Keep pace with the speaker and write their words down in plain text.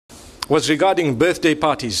was regarding birthday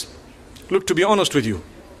parties. Look, to be honest with you,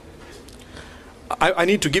 I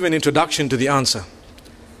need to give an introduction to the answer.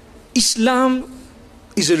 Islam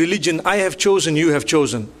is a religion I have chosen, you have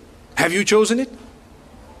chosen. Have you chosen it?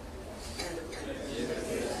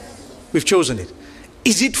 We've chosen it.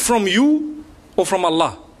 Is it from you or from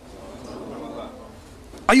Allah?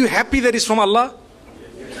 Are you happy that it's from Allah?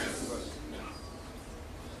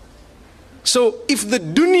 So if the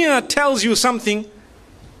dunya tells you something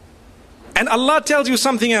and Allah tells you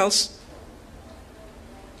something else,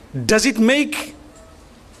 does it make,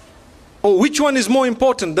 or which one is more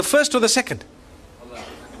important, the first or the second?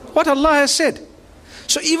 What Allah has said.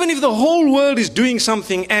 So even if the whole world is doing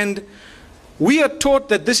something and we are taught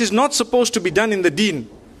that this is not supposed to be done in the deen,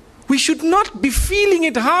 we should not be feeling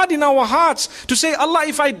it hard in our hearts to say, Allah,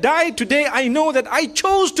 if I die today, I know that I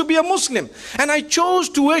chose to be a Muslim and I chose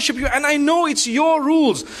to worship you and I know it's your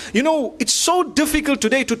rules. You know, it's so difficult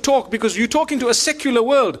today to talk because you're talking to a secular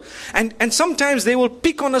world, and sometimes they will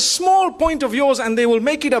pick on a small point of yours and they will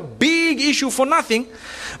make it a big issue for nothing,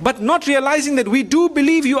 but not realizing that we do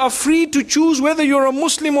believe you are free to choose whether you're a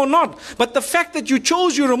Muslim or not. But the fact that you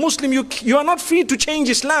chose you're a Muslim, you are not free to change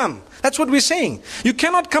Islam. That's what we're saying. You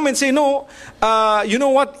cannot come and say, no, you know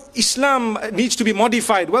what, Islam needs to be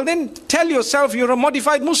modified. Well, then tell yourself you're a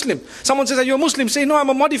modified Muslim. Someone says, are you a Muslim? Say, no, I'm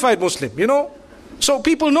a modified Muslim, you know. So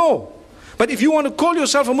people know. But if you want to call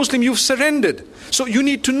yourself a Muslim, you've surrendered. So you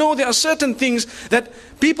need to know there are certain things that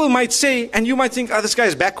people might say, and you might think, oh, this guy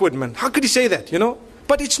is backward, man. How could he say that, you know?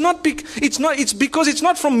 But it's because it's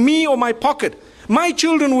not from me or my pocket. My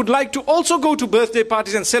children would like to also go to birthday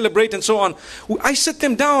parties and celebrate and so on. I sit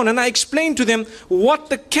them down and I explain to them what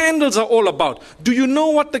the candles are all about. Do you know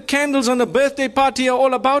what the candles on a birthday party are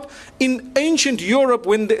all about? In ancient Europe,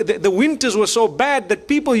 when the winters were so bad that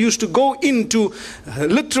people used to go into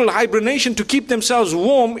literal hibernation to keep themselves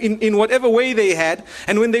warm in whatever way they had.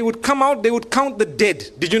 And when they would come out, they would count the dead.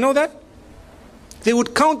 Did you know that? They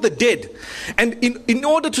would count the dead. And in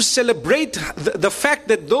order to celebrate the fact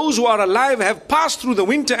that those who are alive have passed through the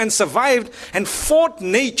winter and survived and fought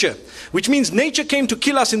nature, which means nature came to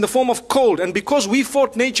kill us in the form of cold. And because we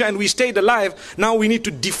fought nature and we stayed alive, now we need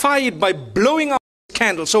to defy it by blowing out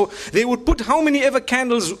candles. So they would put how many ever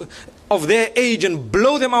candles of their age and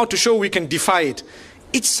blow them out to show we can defy it.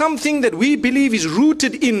 It's something that we believe is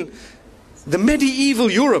rooted in the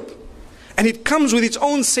medieval Europe. And it comes with its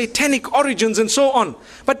own satanic origins and so on.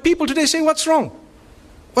 But people today say, what's wrong?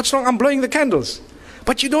 What's wrong? I'm blowing the candles.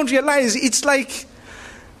 But you don't realize it's like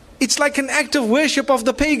an act of worship of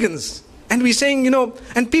the pagans. And we're saying, you know,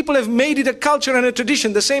 and people have made it a culture and a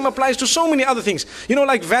tradition. The same applies to so many other things. You know,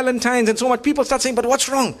 like Valentine's and so on. People start saying, but what's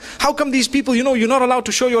wrong? How come these people, you know, you're not allowed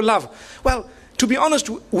to show your love? Well, to be honest,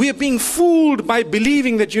 we are being fooled by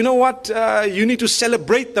believing that, you know what, you need to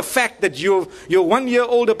celebrate the fact that you're 1 year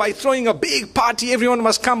older by throwing a big party, everyone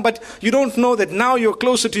must come, but you don't know that now you're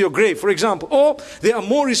closer to your grave, for example. Or there are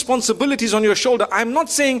more responsibilities on your shoulder. I'm not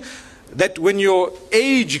saying that when your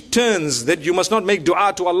age turns that you must not make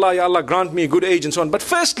dua to Allah, Ya Allah grant me a good age and so on. But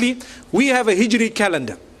firstly, we have a Hijri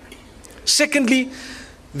calendar. Secondly,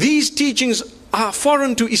 these teachings are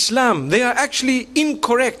foreign to Islam. They are actually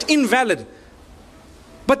incorrect, invalid.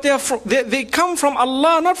 But they come from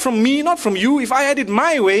Allah, not from me, not from you. If I had it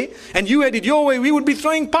my way and you had it your way, we would be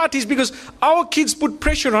throwing parties because our kids put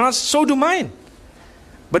pressure on us, so do mine.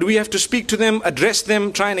 But we have to speak to them, address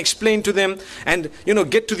them, try and explain to them, and, you know,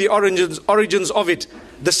 get to the origins of it.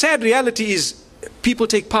 The sad reality is people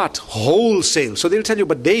take part wholesale. So they'll tell you,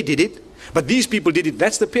 but they did it. But these people did it.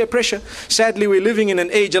 That's the peer pressure. Sadly, we're living in an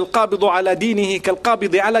age, al-qabidu ala dinihi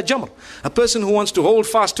kal-qabidi ala jamr. A person who wants to hold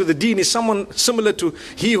fast to the deen is someone similar to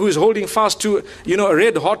he who is holding fast to, you know, a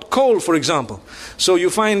red hot coal, for example. So you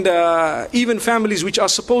find even families which are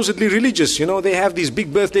supposedly religious, you know, they have these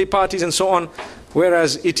big birthday parties and so on,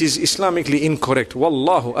 whereas it is Islamically incorrect.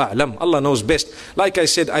 Wallahu a'lam. Allah knows best. Like I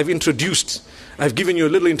said, I've given you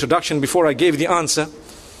a little introduction before I gave the answer.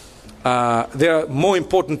 There are more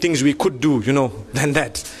important things we could do, you know, than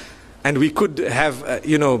that. And we could have,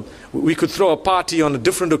 you know, we could throw a party on a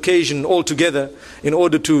different occasion altogether in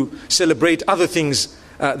order to celebrate other things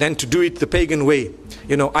than to do it the pagan way.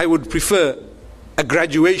 You know, I would prefer a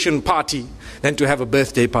graduation party than to have a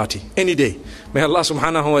birthday party any day. May Allah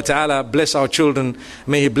subhanahu wa ta'ala bless our children.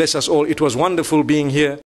 May He bless us all. It was wonderful being here.